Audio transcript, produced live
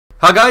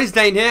Hi guys,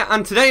 Dane here,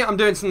 and today I'm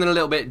doing something a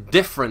little bit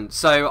different.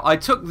 So I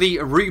took the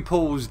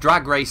RuPaul's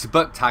Drag Race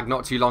book tag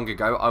not too long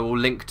ago, I will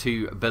link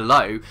to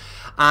below,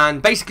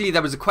 and basically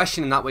there was a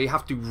question in that where you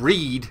have to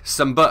read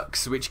some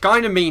books, which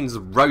kind of means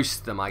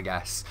roast them, I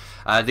guess.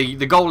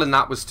 The goal in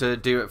that was to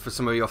do it for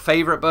some of your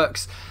favourite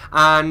books,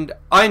 and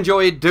I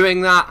enjoyed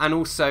doing that, and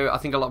also I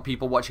think a lot of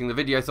people watching the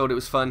video thought it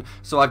was fun,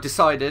 so I've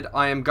decided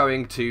I am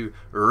going to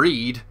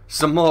read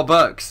some more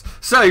books.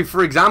 So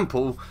for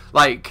example,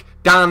 like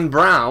Dan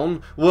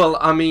Brown, well,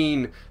 I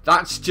mean,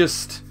 that's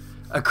just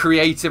a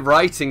creative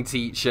writing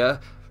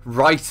teacher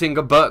writing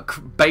a book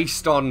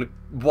based on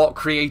what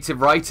creative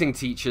writing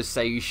teachers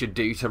say you should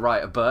do to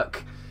write a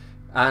book.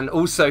 And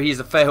also he's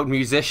a failed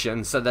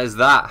musician, so there's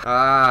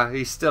that.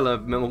 He's still a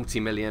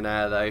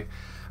multi-millionaire though.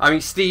 I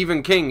mean,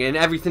 Stephen King in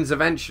Everything's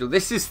Eventual.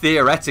 This is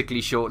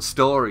theoretically short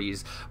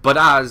stories, but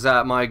as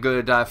my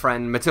good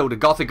friend Matilda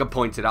Gothica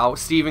pointed out,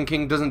 Stephen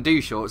King doesn't do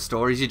short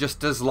stories, he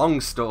just does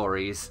long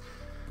stories.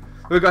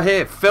 We've got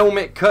here, Film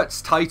It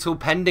Cuts, title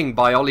pending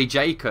by Ollie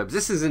Jacobs.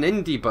 This is an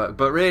indie book,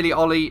 but really,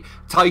 Ollie,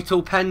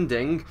 title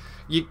pending?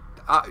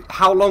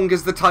 How long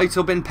has the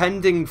title been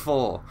pending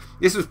for?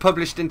 This was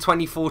published in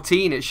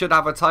 2014, it should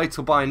have a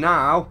title by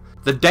now.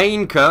 The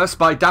Dane Curse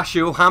by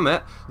Dashiell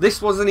Hammett.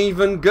 This wasn't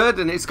even good,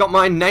 and it's got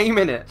my name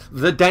in it.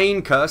 The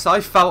Dane Curse.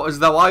 I felt as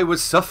though I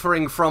was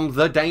suffering from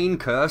the Dane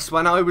Curse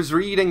when I was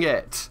reading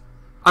it.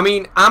 I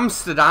mean,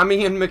 Amsterdam,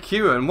 Ian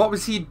McEwan, what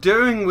was he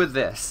doing with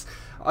this?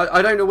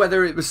 I don't know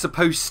whether it was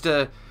supposed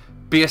to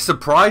be a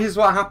surprise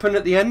what happened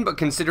at the end, but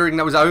considering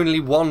there was only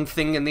one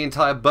thing in the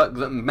entire book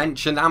that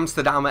mentioned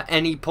Amsterdam at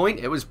any point,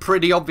 it was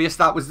pretty obvious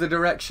that was the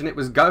direction it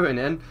was going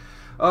in.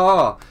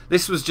 Oh,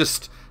 this was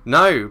just,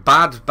 no,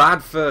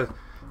 bad for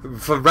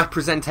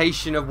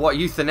representation of what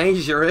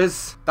euthanasia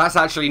is. That's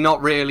actually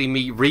not really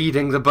me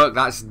reading the book,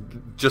 that's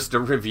just a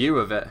review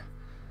of it.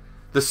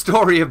 The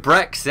Story of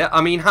Brexit,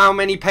 I mean, how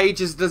many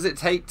pages does it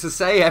take to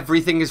say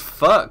everything is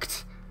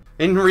fucked?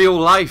 In Real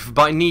Life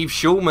by Nev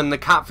Schulman, the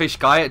catfish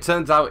guy. It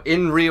turns out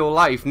in real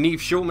life, Nev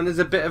Schulman is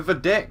a bit of a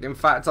dick. In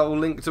fact, I'll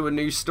link to a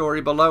news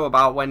story below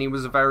about when he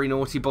was a very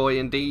naughty boy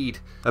indeed.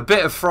 A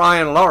bit of Fry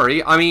and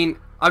Laurie. I mean,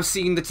 I've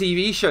seen the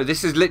TV show.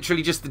 This is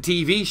literally just the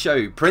TV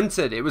show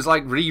printed. It was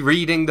like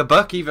rereading the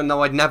book even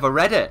though I'd never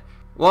read it.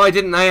 Why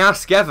didn't they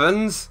ask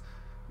Evans?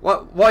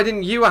 Why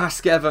didn't you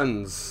ask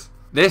Evans?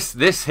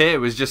 This here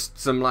was just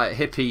some like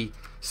hippie,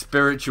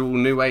 spiritual,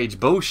 new age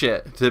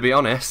bullshit, to be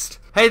honest.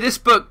 Hey, this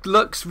book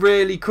looks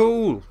really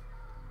cool,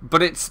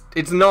 but it's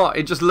not.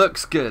 It just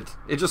looks good.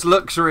 It just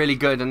looks really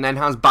good and then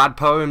has bad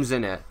poems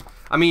in it.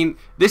 I mean,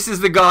 this is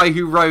the guy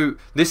who wrote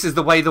This Is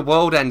the Way the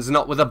World Ends,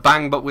 not with a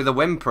bang but with a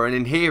whimper, and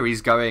in here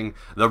he's going,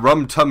 the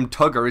rum-tum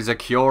tugger is a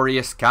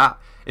curious cat.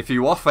 If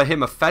you offer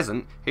him a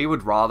pheasant, he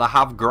would rather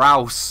have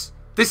grouse.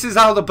 This is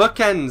how the book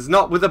ends,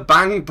 not with a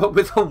bang but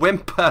with a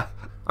whimper.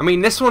 I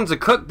mean, this one's a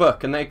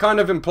cookbook, and they kind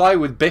of imply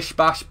with bish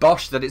bash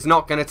bosh that it's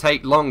not going to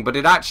take long, but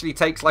it actually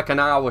takes like an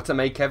hour to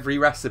make every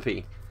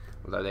recipe.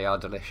 Although they are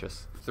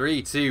delicious.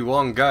 3, 2,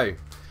 1, go.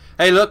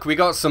 Hey look, we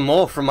got some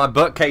more from my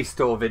bookcase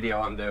tour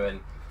video I'm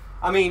doing.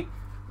 I mean,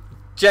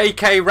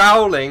 J.K.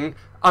 Rowling,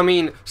 I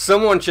mean,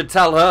 someone should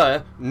tell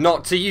her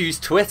not to use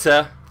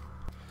Twitter.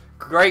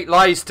 Great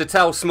lies to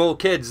tell small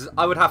kids.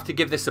 I would have to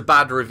give this a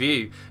bad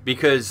review,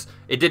 because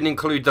it didn't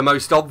include the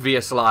most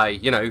obvious lie,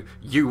 you know,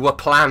 you were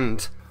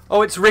planned.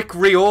 Oh, it's Rick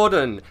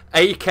Riordan,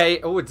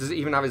 a.k.a. Oh, it doesn't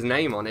even have his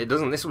name on it,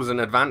 doesn't. This was an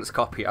advanced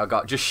copy I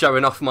got, just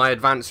showing off my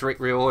advanced Rick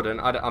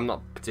Riordan. I'm not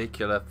a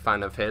particular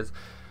fan of his.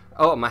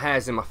 Oh, my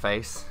hair's in my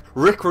face.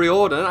 Rick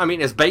Riordan, I mean,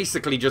 it's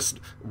basically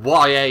just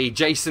YA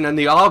Jason and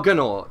the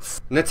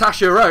Argonauts.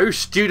 Natasha Roche,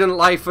 Student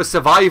Life for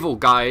Survival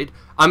Guide.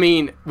 I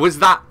mean, was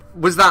that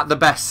the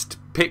best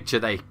picture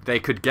they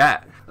could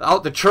get? Oh,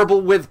 The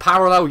Trouble with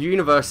Parallel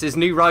Universes,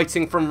 new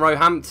writing from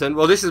Roehampton.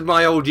 Well, this is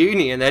my old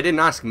uni and they didn't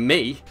ask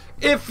me.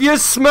 If you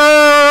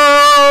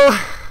smell...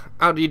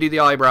 How do you do the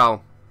eyebrow?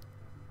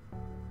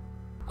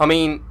 I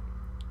mean,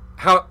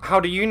 how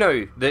do you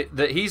know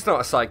that he's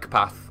not a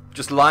psychopath?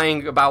 Just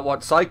lying about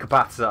what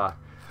psychopaths are.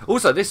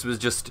 Also, this was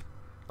just...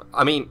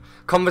 I mean,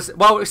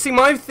 well, see,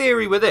 my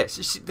theory with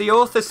this, the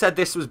author said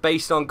this was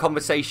based on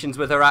conversations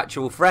with her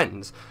actual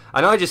friends,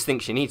 and I just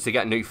think she needs to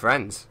get new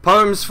friends.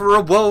 Poems for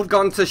a world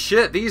gone to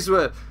shit. These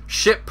were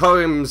shit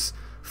poems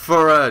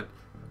for a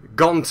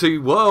gone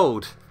to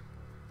world.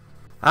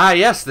 Ah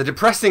yes, the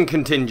depressing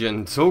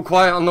contingent, all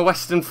quiet on the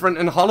Western Front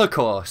and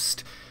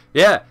Holocaust.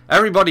 Yeah,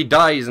 everybody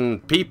dies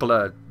and people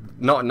are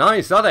not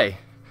nice, are they?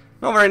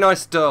 Not very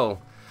nice at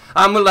all.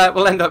 And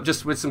we'll end up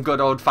just with some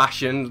good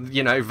old-fashioned,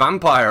 you know,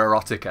 vampire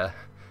erotica.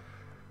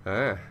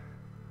 Hey,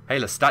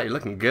 Lestat, you're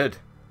looking good.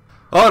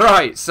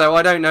 Alright, so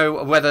I don't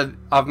know whether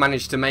I've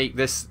managed to make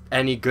this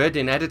any good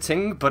in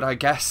editing, but I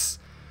guess...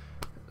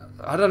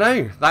 I don't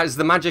know. That is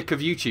the magic of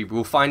YouTube.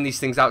 We'll find these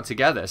things out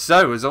together.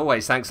 So, as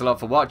always, thanks a lot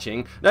for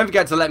watching. Don't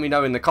forget to let me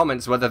know in the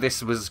comments whether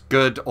this was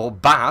good or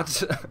bad.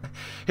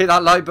 Hit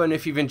that like button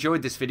if you've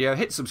enjoyed this video.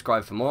 Hit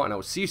subscribe for more, and I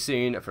will see you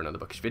soon for another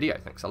bookish video.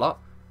 Thanks a lot.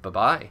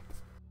 Bye-bye.